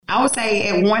I would say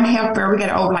at one health fair, we got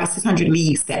over like 600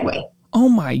 leads that way. Oh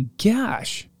my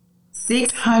gosh.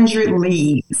 600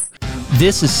 leads.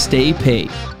 This is Stay Paid,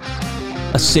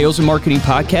 a sales and marketing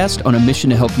podcast on a mission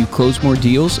to help you close more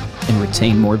deals and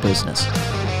retain more business.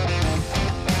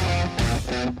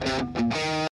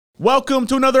 Welcome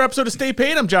to another episode of Stay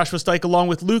Paid. I'm Joshua Stike along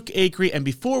with Luke Acree. And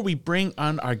before we bring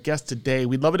on our guest today,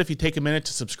 we'd love it if you take a minute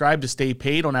to subscribe to Stay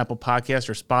Paid on Apple Podcasts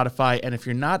or Spotify. And if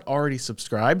you're not already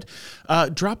subscribed,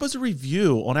 drop us a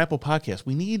review on Apple Podcasts.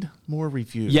 We need more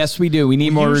reviews. Yes, we do. We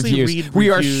need more reviews. We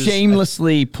are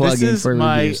shamelessly plugging for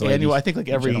reviews. This is my annual, I think like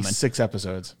every 6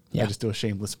 episodes. Yeah. I just do a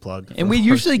shameless plug. And we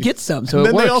usually get some, so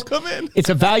it works. They all come in. It's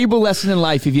a valuable lesson in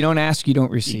life. If you don't ask, you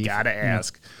don't receive. You gotta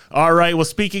ask. All right. Well,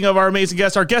 speaking of our amazing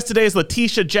guest, our guest today is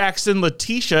Letitia Jackson.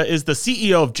 Letitia is the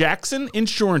CEO of Jackson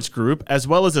Insurance Group, as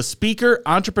well as a speaker,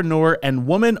 entrepreneur, and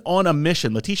woman on a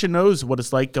mission. Letitia knows what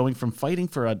it's like going from fighting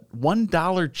for a $1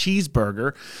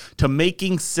 cheeseburger to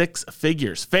making 6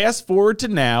 figures. Fast forward to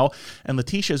now, and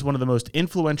Letitia is one of the most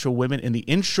influential women in the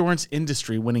insurance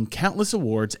industry, winning countless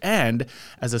awards, and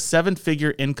as a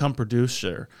 7-figure income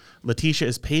producer, Letitia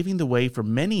is paving the way for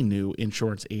many new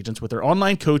insurance agents with her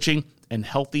online coaching and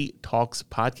Healthy Talks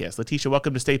podcast. Letitia,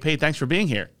 welcome to Stay Paid. Thanks for being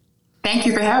here. Thank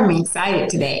you for having me. Excited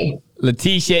today.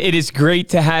 Letitia, it is great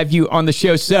to have you on the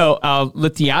show. So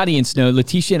let the audience know,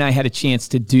 Letitia and I had a chance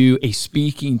to do a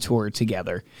speaking tour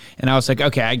together. And I was like,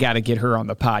 okay, I got to get her on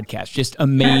the podcast. Just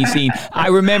amazing. I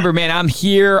remember, man, I'm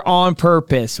here on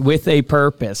purpose with a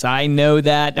purpose. I know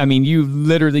that. I mean, you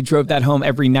literally drove that home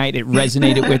every night. It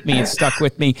resonated with me. It stuck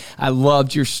with me. I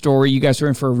loved your story. You guys are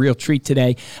in for a real treat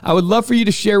today. I would love for you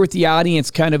to share with the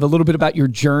audience kind of a little bit about your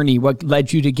journey, what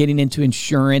led you to getting into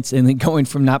insurance and then going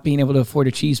from not being able to afford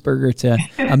a cheeseburger to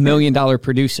 $1 million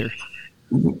producer.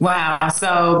 Wow.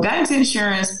 So got into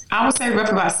insurance, I would say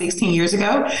roughly about 16 years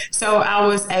ago. So I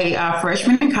was a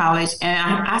freshman in college,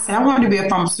 and I said I wanted to be a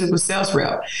pharmaceutical sales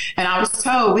rep. And I was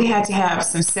told we had to have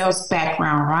some sales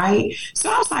background, right? So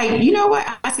I was like, you know what?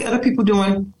 I see other people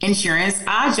doing insurance.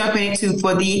 I jump into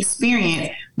for the experience,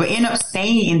 but end up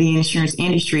staying in the insurance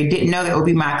industry. Didn't know that would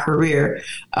be my career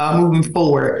moving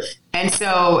forward. And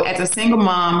so as a single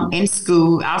mom in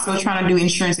school, also trying to do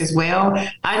insurance as well,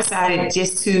 I decided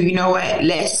just to, you know what,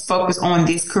 let's focus on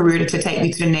this career to take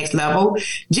me to the next level.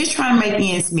 Just trying to make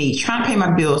ends meet, trying to pay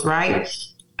my bills, right?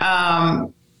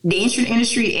 The insurance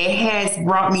industry, it has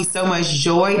brought me so much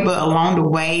joy, but along the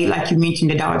way, like you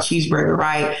mentioned, the $1 cheeseburger,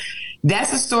 right?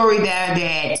 That's a story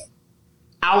that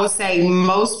I would say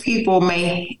most people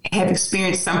may have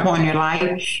experienced some point in their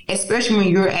life, especially when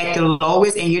you're at the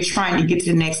lowest and you're trying to get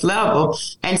to the next level.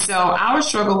 And so our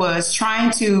struggle was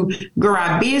trying to grow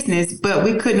our business, but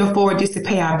we couldn't afford just to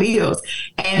pay our bills.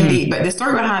 And but the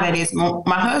story behind that is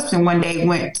my husband one day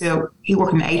he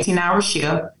worked an 18-hour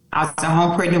shift. I was at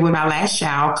home pregnant with my last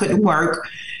child, couldn't work.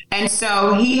 And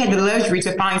so he had the luxury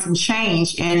to find some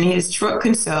change in his truck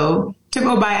console to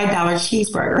go buy a $1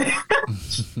 cheeseburger.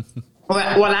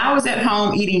 Well, I was at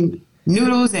home eating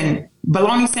noodles and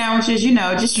bologna sandwiches,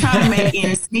 just trying to make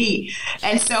ends meet.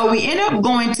 And so we ended up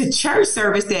going to church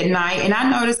service that night, and I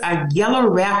noticed a yellow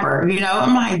wrapper.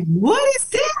 I'm like, what is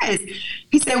this?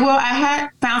 He said, well, I had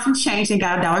found some change and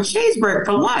got a $1 cheeseburger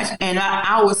for lunch. And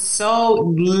I was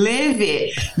so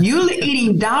livid. You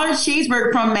eating $1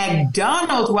 cheeseburger from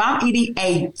McDonald's while I'm eating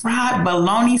a fried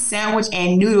bologna sandwich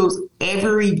and noodles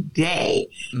every day.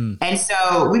 And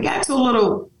so we got to a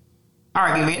little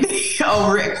argument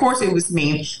over it. Of course it was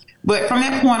me. But from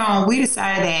that point on, we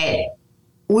decided that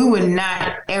we would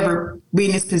not ever be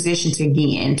in this position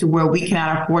again to where we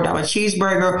cannot afford $1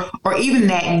 cheeseburger, or even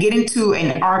that get into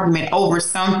an argument over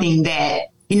something that,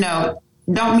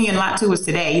 don't mean a lot to us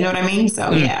today. You know what I mean?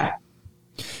 So, yeah.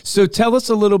 So tell us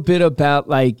a little bit about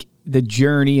the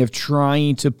journey of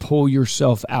trying to pull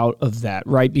yourself out of that,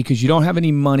 right? Because you don't have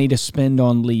any money to spend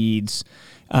on leads.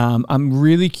 I'm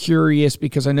really curious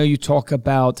because I know you talk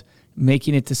about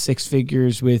making it to 6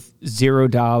 figures with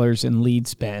 $0 in lead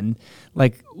spend.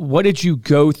 What did you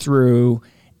go through,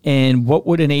 and what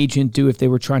would an agent do if they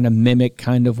were trying to mimic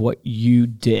kind of what you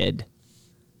did?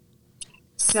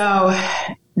 So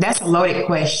that's a loaded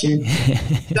question.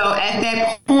 So at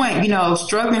that point,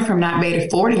 struggling from not being able to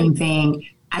afford anything,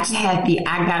 I just had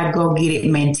I gotta go get it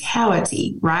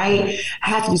mentality, right? I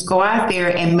had to just go out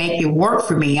there and make it work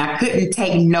for me. I couldn't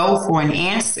take no for an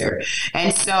answer.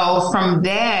 And so from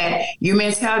that, your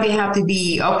mentality have to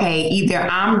be, okay, either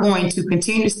I'm going to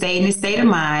continue to stay in this state of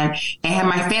mind and have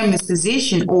my family's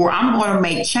position, or I'm going to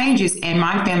make changes in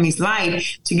my family's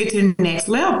life to get to the next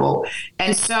level.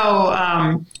 And so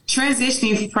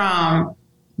transitioning from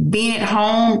being at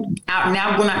home,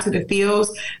 now going out to the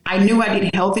fields, I knew I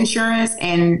did health insurance,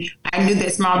 and I knew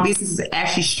that small businesses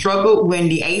actually struggled when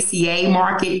the ACA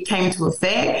market came into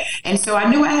effect. And so I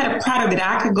knew I had a product that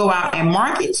I could go out and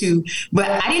market to, but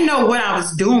I didn't know what I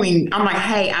was doing. I'm like,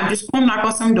 hey, I'm just going to knock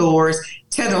on some doors,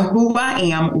 tell them who I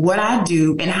am, what I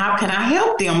do, and how can I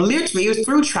help them. Literally, it was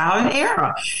through trial and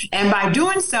error. And by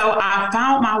doing so, I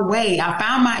found my way. I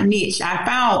found my niche. I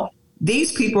found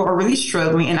these people are really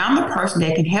struggling, and I'm the person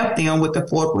that can help them with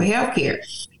affordable health care.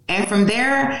 And from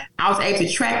there, I was able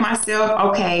to track myself.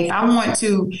 Okay, if I want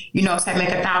to, say make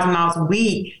 $1,000 a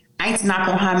week, I ain't knock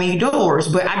on how many doors,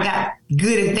 but I got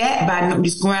good at that by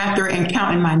just going out there and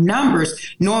counting my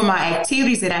numbers, knowing my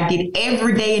activities that I did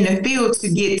every day in the field to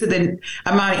get to the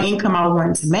amount of income I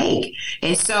wanted to make.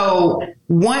 And so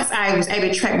once I was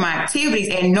able to track my activities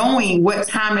and knowing what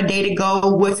time of day to go,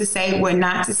 what to say, what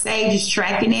not to say, just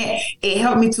tracking it, it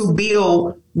helped me to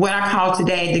build what I call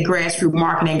today the grassroots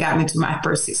marketing, got me to my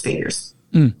first 6 figures.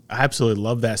 I absolutely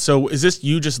love that. So is this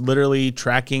you just literally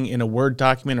tracking in a Word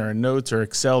document or a notes or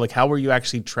Excel? Like, how were you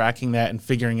actually tracking that and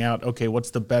figuring out, okay,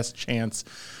 what's the best chance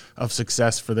of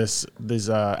success for these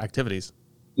activities?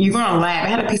 You're going to laugh. I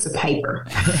had a piece of paper.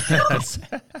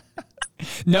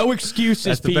 No excuses,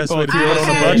 That's the people. best way to do I it on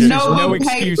a had budget. no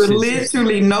excuses. paper,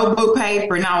 literally notebook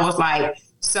paper. And I was like,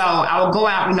 so I would go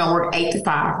out, work 8 to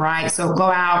 5, right? So go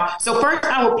out. So first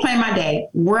I would plan my day,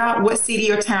 what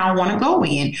city or town I want to go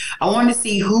in. I wanted to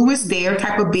see who was there,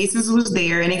 type of business was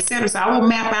there, and et cetera. So I will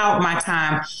map out my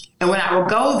time. And when I would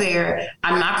go there,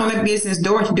 I knock on the business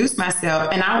door, introduce myself,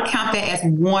 and I would count that as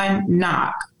one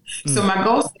knock. So my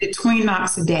goal is 20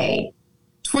 knocks a day.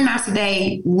 20 knocks a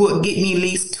day would get me at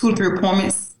least 2 to 3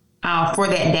 appointments for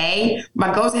that day.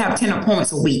 My goal is to have 10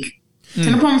 appointments a week.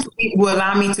 10 appointments a week will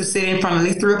allow me to sit in front of at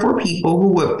least 3 or 4 people who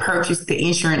would purchase the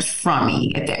insurance from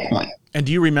me at that point. And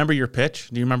do you remember your pitch?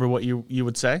 Do you remember what you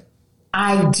would say?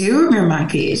 I do remember my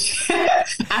pitch.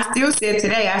 I still say it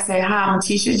today. I say, hi, I'm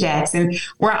Letitia Jackson,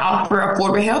 where I offer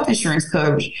affordable health insurance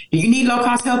coverage. Do you need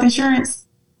low-cost health insurance?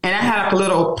 And I had like a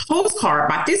little postcard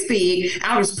about this big.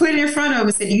 I was put it in front of them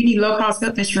and said, you need low-cost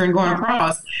health insurance going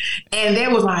across. And they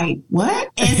was like,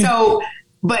 what? And so...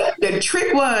 But the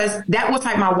trick was that was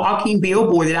like my walking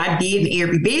billboard that I did in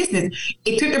every business.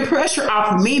 It took the pressure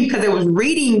off of me because it was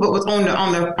reading what was on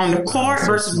the card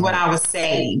versus what I was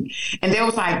saying. And they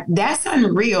was like, that's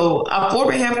unreal.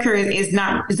 Affordable healthcare is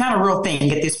not a real thing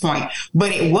at this point,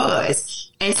 but it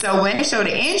was. And so when they showed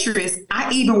the interest,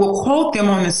 I even will quote them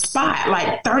on the spot,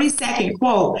 like 30-second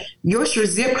quote, your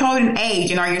zip code and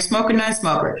age, and are you a smoker,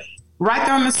 non-smoker? Right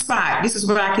there on the spot, this is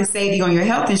what I can save you on your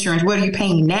health insurance. What are you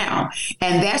paying now?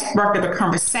 And that sparked a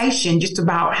conversation just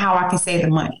about how I can save the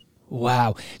money.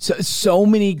 Wow. So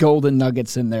many golden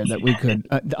nuggets in there that we could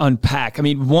unpack. I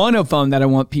mean, one of them that I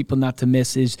want people not to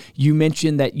miss is you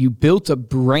mentioned that you built a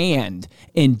brand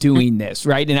in doing this,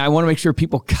 right? And I want to make sure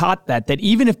people caught that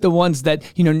even if the ones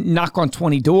that, knock on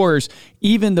 20 doors,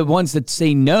 even the ones that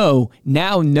say no,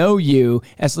 now know you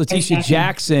as Letitia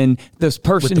Jackson, this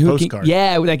person who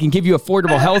that can give you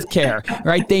affordable health care,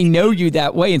 right? They know you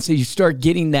that way. And so you start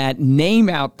getting that name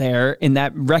out there and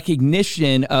that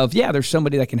recognition of, there's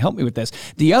somebody that can help me with this.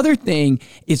 The other thing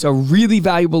is a really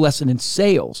valuable lesson in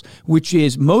sales, which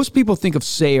is most people think of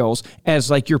sales as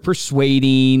like you're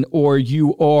persuading or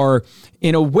you are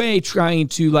in a way trying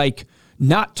to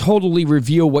not totally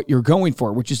reveal what you're going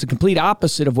for, which is the complete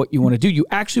opposite of what you want to do. You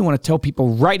actually want to tell people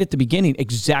right at the beginning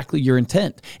exactly your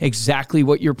intent, exactly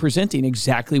what you're presenting,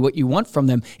 exactly what you want from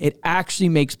them. It actually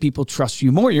makes people trust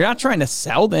you more. You're not trying to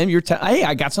sell them. You're hey,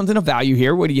 I got something of value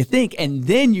here. What do you think? And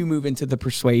then you move into the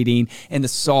persuading and the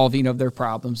solving of their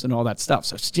problems and all that stuff.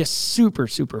 So it's just super,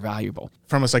 super valuable.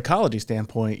 From a psychology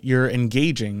standpoint, you're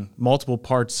engaging multiple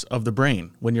parts of the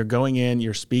brain. When you're going in,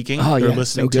 you're speaking, they're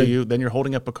listening to you, then you're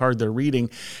holding up a card, they're reading.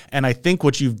 And I think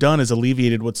what you've done is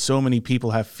alleviated what so many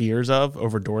people have fears of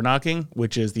over door knocking,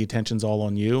 which is the attention's all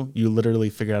on you. You literally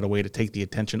figure out a way to take the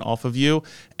attention off of you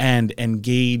and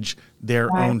engage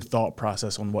their own thought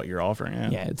process on what you're offering.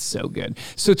 Yeah, it's so good.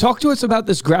 So talk to us about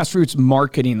this grassroots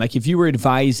marketing. Like if you were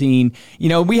advising,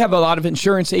 we have a lot of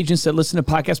insurance agents that listen to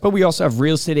podcasts, but we also have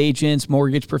real estate agents,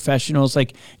 mortgage professionals.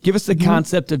 Like give us the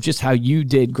concept of just how you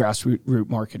did grassroots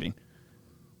marketing.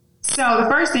 So the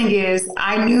first thing is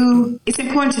I knew it's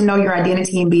important to know your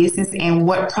identity in business and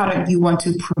what product you want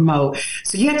to promote.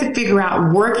 So you have to figure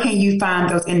out where can you find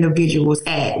those individuals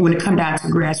at when it comes down to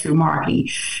grassroots marketing.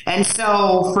 And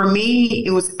so for me,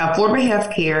 it was affordable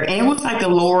health care, and it was like the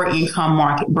lower income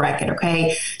market bracket.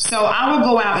 Okay. So I would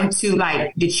go out into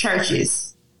like the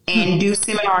churches and do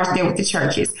seminars there with the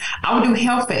churches. I would do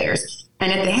health fairs.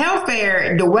 And at the health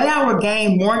fair, the way I would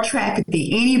gain more traffic than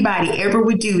anybody ever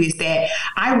would do is that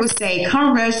I would say,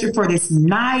 come register for this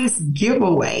nice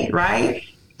giveaway, right?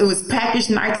 It was packaged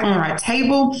nice on our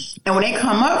table. And when they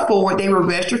come up for it, they were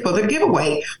registered for the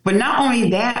giveaway. But not only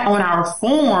that, on our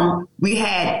form, we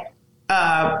had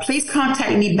please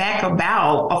contact me back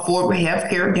about affordable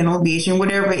healthcare, dental, vision,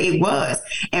 whatever it was.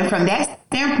 And from that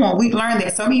standpoint, we learned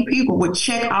that so many people would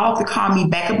check off to call me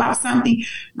back about something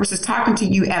versus talking to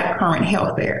you at a current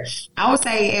health fair. I would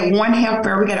say at one health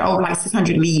fair, we got over like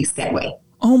 600 leads that way.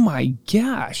 Oh my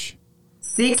gosh.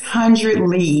 600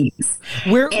 leads.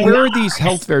 Where are these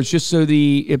health fairs? Just so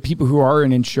the people who are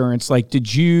in insurance, like,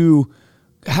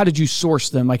 how did you source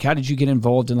them? Like, how did you get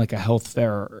involved in like a health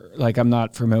fair? Like, I'm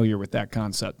not familiar with that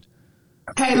concept.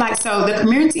 Okay, so the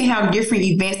community have different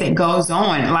events that goes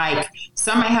on. Like,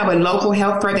 some may have a local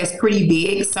health fair that's pretty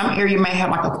big. Some area may have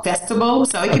like a festival,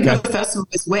 so it can be a festival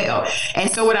as well. And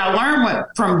so what I learned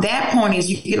from that point is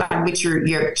you get like with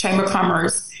your chamber of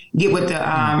commerce, get with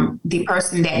the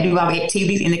person that do all the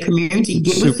activities in the community,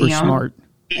 get with them. Super smart.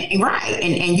 Right.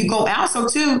 And you go also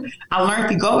too, I learned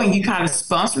if you go and you kind of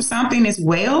sponsor something as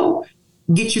well,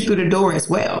 get you through the door as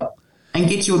well and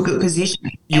get you a good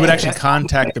position. You would actually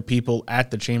contact the people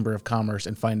at the Chamber of Commerce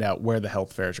and find out where the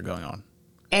health fairs are going on.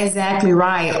 Exactly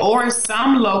right. Or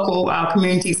some local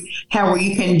communities have where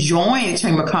you can join the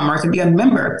Chamber of Commerce and be a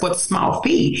member for a small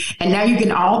fee. And now you get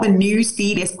all the news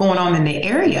feed that's going on in the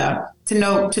area to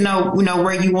know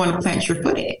where you want to plant your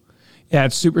foot at. Yeah,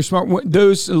 it's super smart.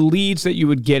 Those leads that you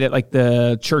would get at like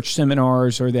the church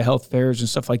seminars or the health fairs and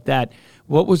stuff like that,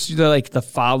 what was the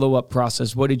follow-up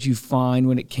process? What did you find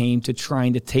when it came to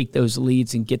trying to take those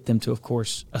leads and get them to, of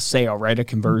course, a sale, right? A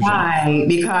conversion. Right,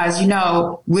 because,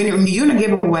 when you're doing a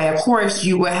giveaway, of course,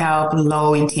 you will have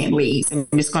low intent leads. I'm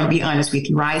just going to be honest with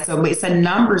you, right? So it's a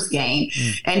numbers game.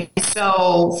 And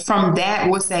so from that,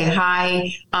 we'll say,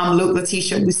 hi, Luke,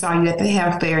 Letitia, we saw you at the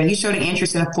health fair and you showed an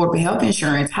interest in affordable health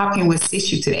insurance. How can we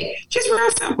assist you today? Just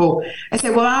real simple. I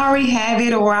said, well, I already have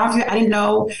it, or I didn't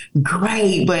know.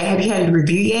 Great, but have you had a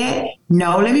review yet?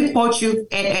 No, let me quote you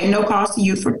at no cost to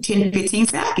you for 10 to 15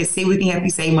 seconds. See, we can help you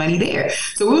save money there.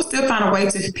 So we'll still find a way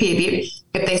to pivot.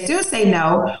 If they still say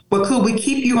no, well, could we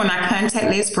keep you on our contact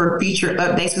list for future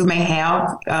updates we may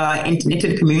have into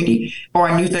the community or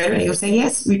a newsletter? They'll say,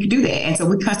 yes, we could do that. And so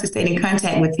we constantly stay in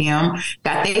contact with them,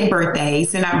 got their birthdays,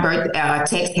 send out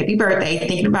text, happy birthday,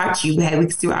 thinking about you. We can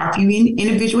still offer you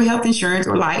individual health insurance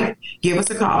or life. Give us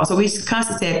a call. So we just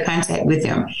constantly stay in contact with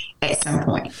them at some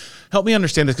point. Help me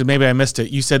understand this because maybe I missed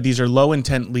it. You said these are low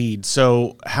intent leads.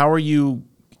 So how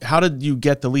did you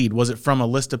get the lead? Was it from a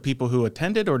list of people who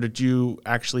attended, or did you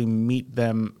actually meet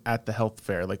them at the health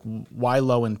fair? Like, why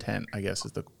low intent, I guess,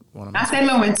 is the one. I say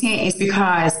low intent is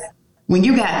because when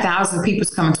you got thousands of people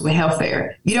coming to a health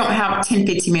fair, you don't have 10,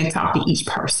 15 minutes talk to each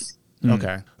person.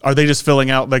 Okay. Are they just filling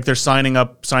out, like they're signing a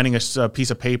piece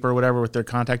of paper or whatever with their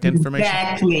contact information?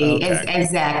 Exactly. Okay.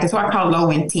 Exactly. That's what I call low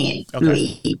intent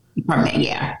lead from that.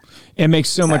 Yeah. It makes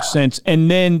so much sense. And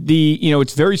then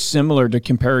it's very similar to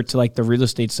compare it to like the real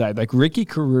estate side. Like Ricky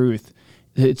Carruth,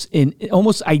 it's an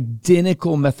almost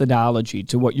identical methodology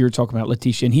to what you're talking about,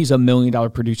 Letitia. And he's $1 million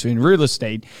producer in real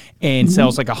estate and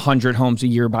sells like 100 homes a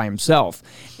year by himself.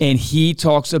 And he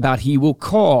talks about he will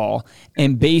call,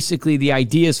 and basically the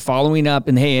idea is following up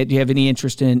and, hey, do you have any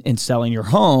interest in selling your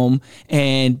home?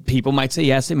 And people might say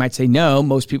yes, they might say no.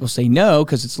 Most people say no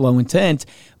because it's low intent.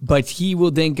 But he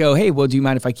will then go, hey, well, do you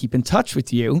mind if I keep in touch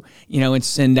with you? And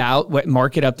send out what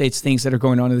market updates, things that are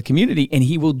going on in the community, and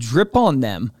he will drip on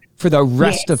them for the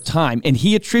rest of time. And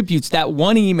he attributes that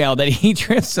one email that he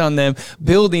drips on them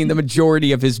building the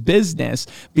majority of his business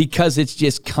because it's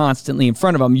just constantly in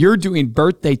front of him. You're doing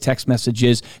birthday text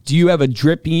messages. Do you have a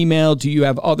drip email? Do you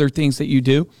have other things that you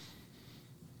do?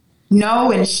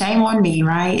 No, and shame on me,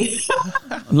 right?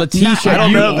 Letitia, I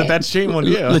don't know that's shame on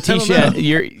you. Letitia,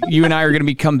 you and I are going to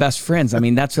become best friends. I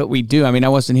mean, that's what we do. I mean, I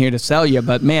wasn't here to sell you,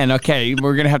 but man, okay,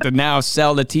 we're going to have to now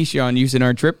sell Letitia on using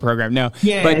our drip program. No,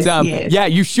 yes, yeah,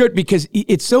 you should, because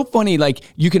it's so funny. Like,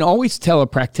 you can always tell a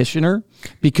practitioner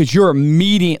because you're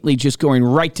immediately just going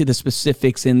right to the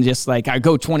specifics and just like, I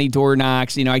go 20 door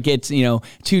knocks, I get, 2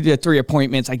 to 3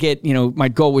 appointments. I get, my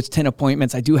goal was 10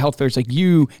 appointments. I do health fairs. Like,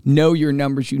 your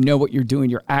numbers, what you're doing,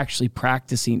 you're actually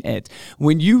practicing it.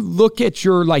 When you look at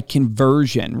your like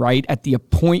conversion, right, at the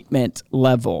appointment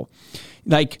level,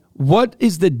 like, what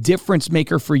is the difference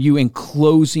maker for you in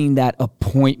closing that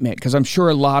appointment? Because I'm sure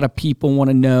a lot of people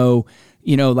want to know,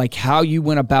 like how you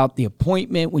went about the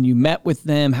appointment when you met with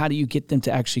them. How do you get them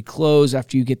to actually close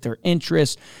after you get their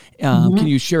interest? Can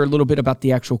you share a little bit about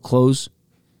the actual close?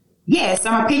 Yes,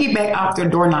 I'm a piggyback off the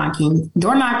door knocking.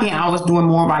 Door knocking, I was doing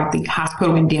more like the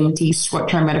hospital indemnity,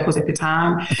 short-term medicals at the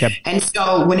time. Okay. And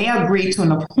so when they agreed to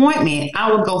an appointment, I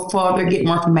would go further, get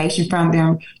more information from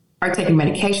them. Are you taking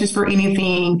medications for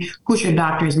anything? Who's your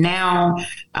doctors now?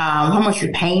 How much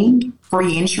you're paying for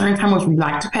your insurance? How much would you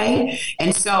like to pay?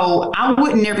 And so I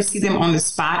would never see them on the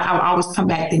spot. I would always come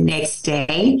back the next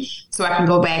day so I can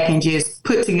go back and just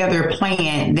put together a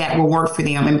plan that will work for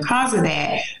them. And because of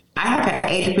that, I have an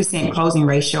 80% closing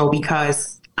ratio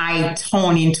because I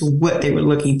tone into what they were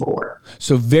looking for.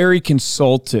 So very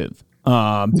consultative.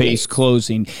 Base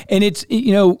closing. And it's,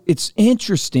 it's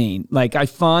interesting. Like I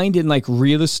find in like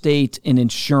real estate and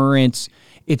insurance,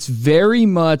 it's very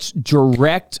much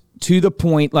direct to the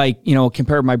point, like,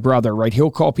 compared to my brother, right?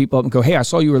 He'll call people up and go, hey, I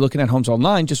saw you were looking at homes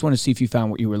online. Just want to see if you found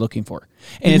what you were looking for.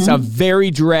 And it's a very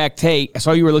direct, hey, I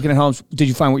saw you were looking at homes. Did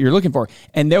you find what you were looking for?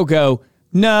 And they'll go,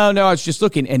 no, I was just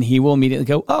looking. And he will immediately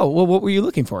go, oh, well, what were you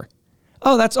looking for?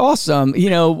 Oh, that's awesome.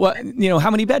 How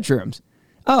many bedrooms?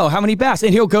 Oh, how many baths?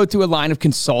 And he'll go through a line of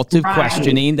consultative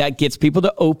questioning that gets people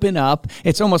to open up.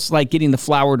 It's almost like getting the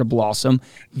flower to blossom.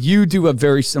 You do a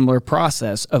very similar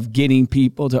process of getting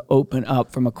people to open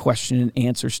up from a question and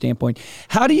answer standpoint.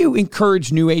 How do you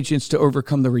encourage new agents to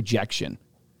overcome the rejection?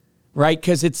 Right?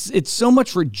 Because it's so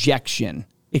much rejection,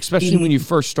 especially when you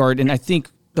first start. And I think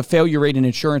the failure rate in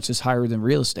insurance is higher than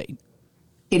real estate.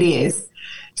 It is.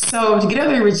 So to get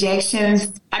over the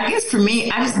rejections, I guess for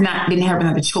me, I just didn't have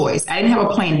another choice. I didn't have a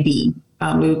plan B,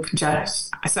 Luke, Josh.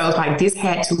 So it's like this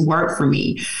had to work for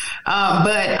me.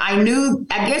 But I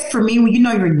guess for me, when you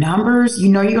know your numbers,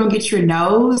 you're going to get your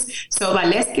no's. So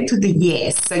like, let's get to the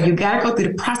yes. So you got to go through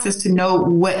the process to know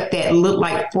what that looked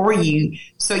like for you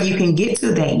so you can get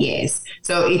to that yes.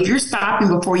 So if you're stopping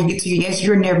before you get to your yes,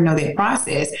 you'll never know that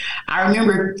process. I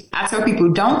remember I tell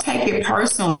people, don't take it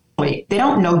personally. They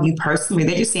don't know you personally.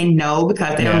 They're just saying no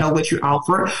because they don't know what you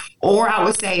offer. Or I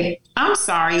would say, I'm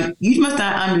sorry, you must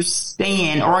not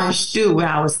understand or understood what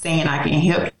I was saying I can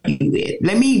help you with.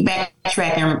 Let me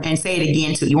backtrack and say it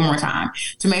again to you one more time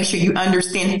to make sure you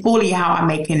understand fully how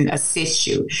I can assist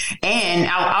you. And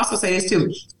I'll also say this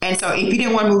too. And so if you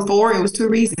didn't want to move forward, it was two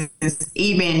reasons.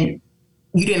 Even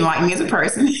you didn't like me as a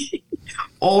person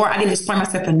or I didn't explain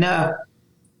myself enough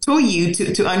to you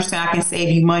to understand I can save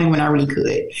you money when I really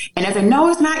could. And I said, no,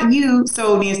 it's not you.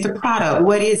 So then it's the product.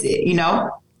 What is it?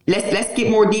 Let's get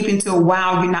more deep into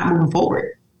why you're not moving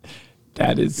forward.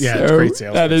 That is it's great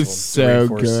sales. That is so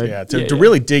good. Yeah, to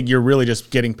really dig, you're really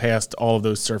just getting past all of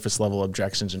those surface level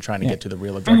objections and trying to get to the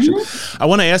real objection. I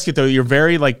want to ask you though, you're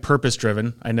very like purpose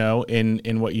driven, I know,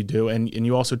 in what you do, and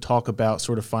you also talk about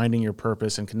sort of finding your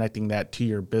purpose and connecting that to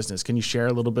your business. Can you share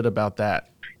a little bit about that?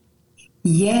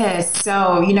 Yes. So,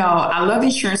 I love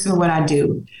insurance and what I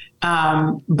do.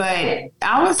 But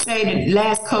I would say the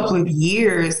last couple of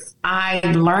years,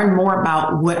 I've learned more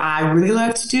about what I really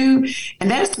love to do.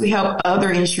 And that is to help other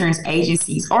insurance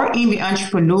agencies or even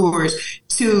entrepreneurs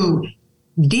to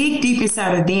dig deep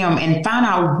inside of them and find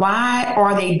out why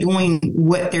are they doing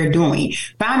what they're doing.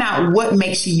 Find out what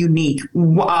makes you unique,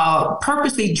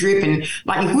 purposely driven.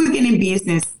 Like if we're getting in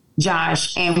business,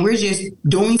 Josh, and we're just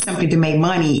doing something to make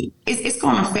money, it's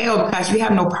going to fail because you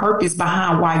have no purpose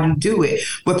behind why you do it.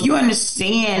 But if you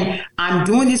understand, I'm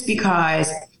doing this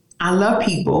because I love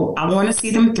people. I want to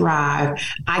see them thrive.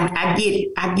 I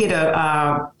get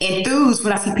enthused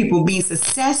when I see people being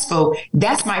successful.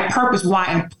 That's my purpose. Why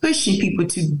I'm pushing people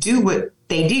to do what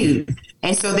they do.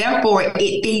 And so therefore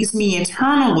it feeds me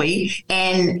internally.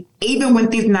 And even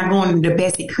when things are not going the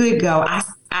best it could go, I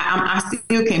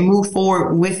still can move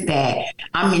forward with that.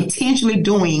 I'm intentionally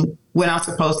doing what I'm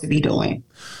supposed to be doing.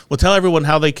 Well, tell everyone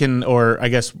how they can, or I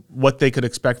guess what they could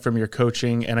expect from your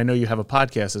coaching. And I know you have a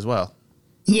podcast as well.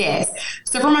 Yes.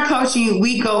 So for my coaching,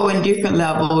 we go in different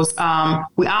levels.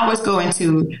 We always go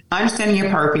into understanding your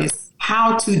purpose,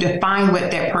 how to define what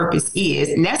that purpose is.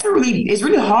 And it's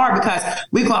really hard because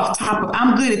we go off top of,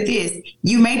 I'm good at this.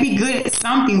 You may be good at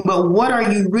something, but what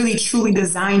are you really truly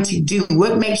designed to do?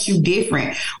 What makes you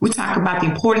different? We talk about the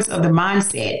importance of the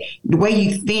mindset, the way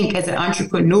you think as an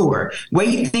entrepreneur, the way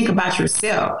you think about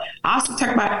yourself. I also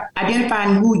talk about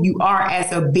identifying who you are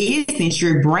as a business,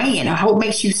 your brand, what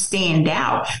makes you stand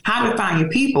out, how to find your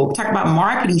people. We talk about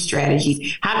marketing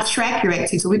strategies, how to track your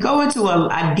activity. So we go into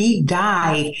a deep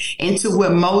dive into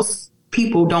what most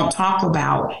people don't talk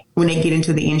about when they get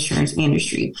into the insurance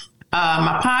industry.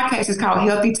 My podcast is called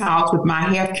Healthy Talks with my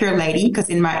hair care lady, because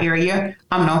in my area,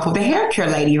 I'm known for the hair care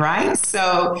lady, right?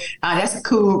 So that's a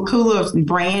cool little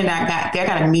brand. I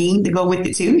got a meme to go with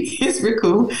it too. It's really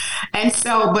cool. And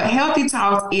so, but Healthy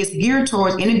Talks is geared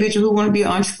towards individuals who want to be an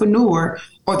entrepreneur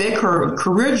or they're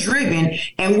career driven.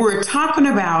 And we're talking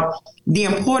about the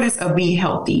importance of being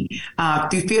healthy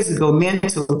through physical,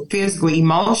 mental,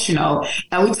 emotional.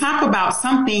 And we talk about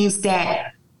some things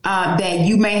that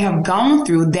you may have gone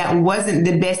through that wasn't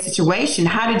the best situation.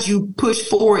 How did you push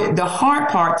forward the hard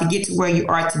part to get to where you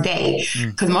are today?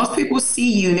 Because most people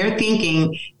see you and they're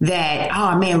thinking that,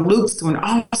 oh man, Luke's doing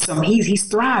awesome. He's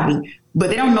thriving, but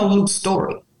they don't know Luke's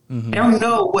story. They don't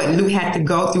know what Luke had to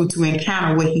go through to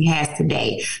encounter what he has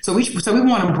today. So we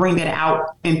want to bring that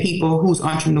out in people who's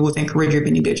entrepreneurs and career-driven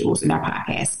individuals in our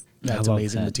podcast. That's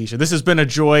amazing, Letitia. This has been a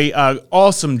joy,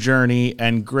 awesome journey,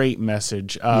 and great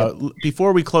message.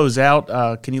 Before we close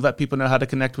out, can you let people know how to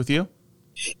connect with you?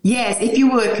 Yes, if you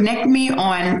would connect me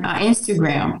on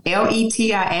Instagram,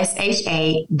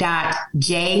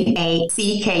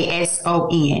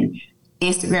 LETISHA.JACKSON.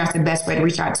 Instagram's the best way to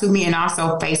reach out to me, and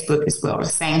also Facebook as well, the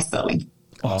same spelling.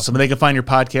 Awesome. They can find your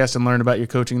podcast and learn about your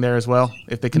coaching there as well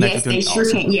if they connect with you. Yes, they sure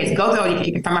can. Yes, go there.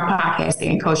 You can find my podcast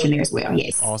and coaching there as well.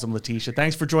 Yes. Awesome, Letitia.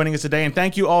 Thanks for joining us today, and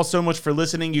thank you all so much for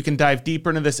listening. You can dive deeper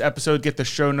into this episode, get the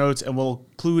show notes, and we'll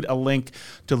include a link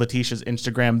to Letitia's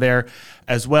Instagram there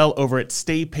as well over at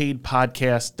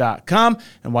staypaidpodcast.com.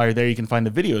 And while you're there, you can find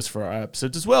the videos for our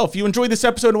episodes as well. If you enjoyed this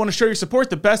episode and want to show your support,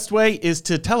 the best way is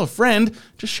to tell a friend.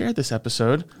 Just share this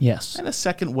episode. Yes. And a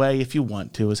second way, if you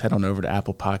want to, is head on over to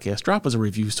Apple Podcasts. Drop us a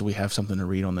review so we have something to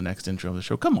read on the next intro of the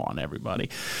show. Come on, everybody.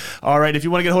 All right, if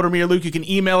you want to get a hold of me or Luke, you can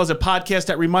email us at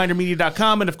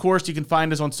podcast@remindermedia.com. And of course, you can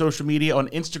find us on social media on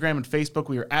Instagram and Facebook.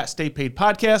 We are at Stay Paid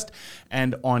Podcast.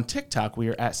 And on TikTok, we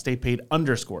are at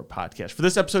StayPaid_podcast. For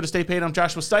this episode of Stay Paid, I'm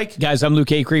Joshua Stike. Guys, I'm Luke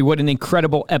Acree. What an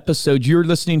incredible episode. You're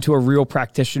listening to a real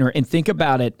practitioner. And think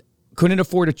about it. Couldn't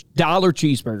afford a $1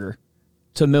 cheeseburger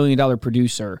to $1 million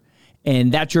producer.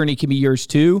 And that journey can be yours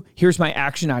too. Here's my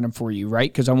action item for you,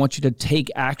 right? Because I want you to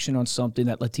take action on something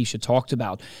that Letitia talked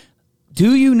about.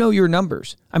 Do you know your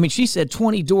numbers? I mean, she said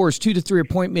 20 doors, 2 to 3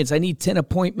 appointments. I need 10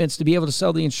 appointments to be able to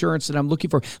sell the insurance that I'm looking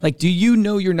for. Like, do you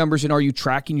know your numbers and are you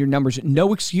tracking your numbers?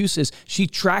 No excuses. She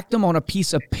tracked them on a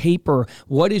piece of paper.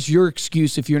 What is your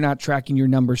excuse if you're not tracking your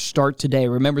numbers? Start today.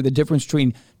 Remember, the difference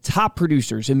between top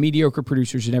producers and mediocre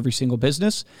producers in every single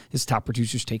business is top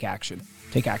producers take action.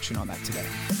 Take action on that today.